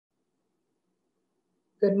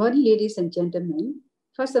Good morning, ladies and gentlemen.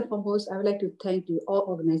 First and foremost, I would like to thank you all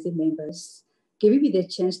organizing members giving me the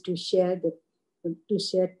chance to share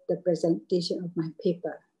the presentation of my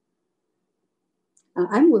paper.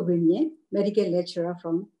 I'm Myint, medical lecturer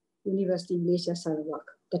from University of Malaysia, Sarawak.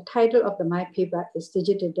 The title of my paper is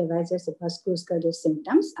Digital Devices and Musculoskeletal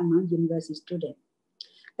Symptoms Among University Students.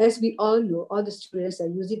 As we all know, all the students are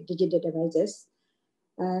using digital devices.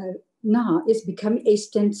 Now it's becoming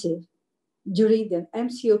extensive during the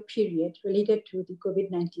MCO period related to the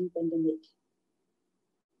COVID-19 pandemic.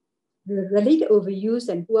 The related overuse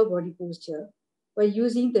and poor body posture while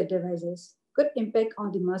using the devices could impact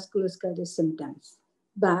on the musculoskeletal symptoms,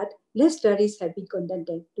 but less studies have been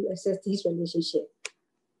conducted to assess these relationships.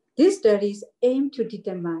 These studies aim to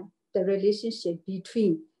determine the relationship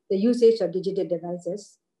between the usage of digital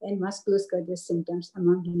devices and musculoskeletal symptoms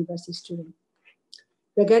among university students.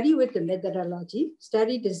 Regarding with the methodology,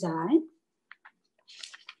 study design,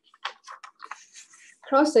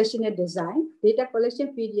 cross-sectional design, data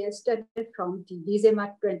collection period started from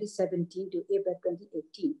December 2017 to April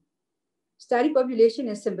 2018. Study population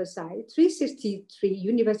and sample size, 363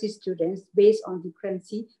 university students based on the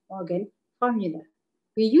Crancy-Morgan formula.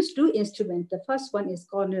 We used two instruments. The first one is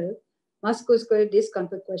Cornell Musculoskeletal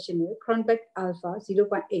Discomfort Questionnaire, Cronbach Alpha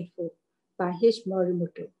 0.84 by H.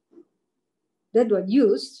 Morimoto. That was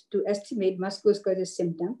used to estimate musculoskeletal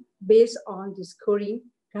symptoms based on the scoring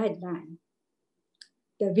guideline.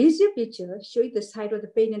 The visual picture shows the site of the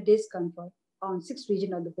pain and discomfort on 6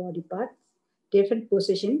 regions of the body parts, different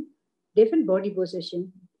position, different body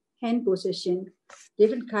position, hand position,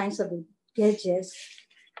 different kinds of gadgets,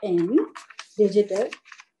 and digital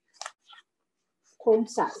phone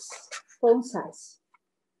size.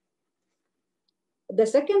 The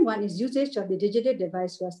second one is usage of the digital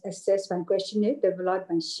device was assessed by questionnaire developed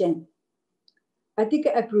by Shen.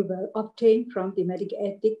 Ethical approval obtained from the Medical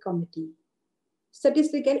Ethics Committee.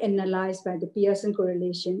 Statistically analyzed by the Pearson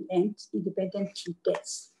correlation and independent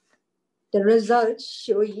t-tests. The results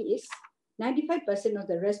show is 95% of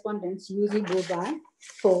the respondents using mobile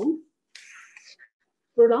phone,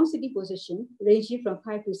 prolonged sitting position ranging from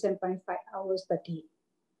 5 to 7.5 hours per day.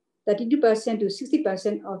 32% to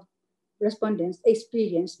 60% of respondents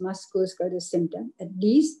experience musculoskeletal symptoms at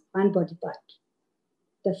least one body part.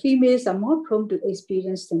 The females are more prone to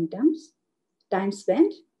experience symptoms, time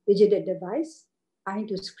spent, digital device, eye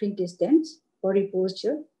to screen distance, body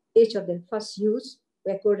posture, age of their first use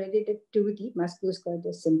were correlated to the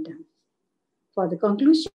musculoskeletal symptoms. For the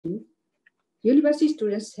conclusion, university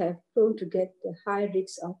students have prone to get the high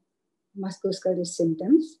risks of musculoskeletal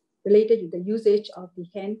symptoms related to the usage of the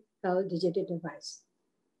handheld digital device.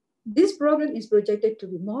 This problem is projected to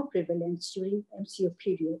be more prevalent during MCO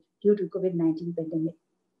period due to COVID-19 pandemic.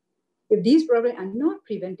 If these problems are not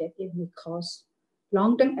prevented, it may cause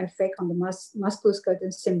long-term effect on the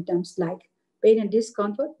musculoskeletal symptoms like pain and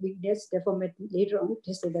discomfort, weakness, deformity, later on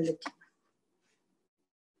disability.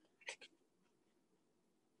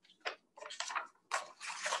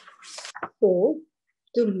 So,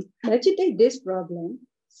 to mitigate this problem,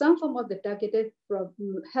 some form of the targeted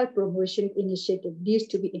health promotion initiative needs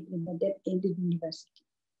to be implemented in the university.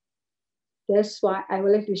 That's why I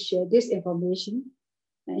would like to share this information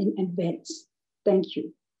in advance. Thank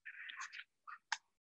you.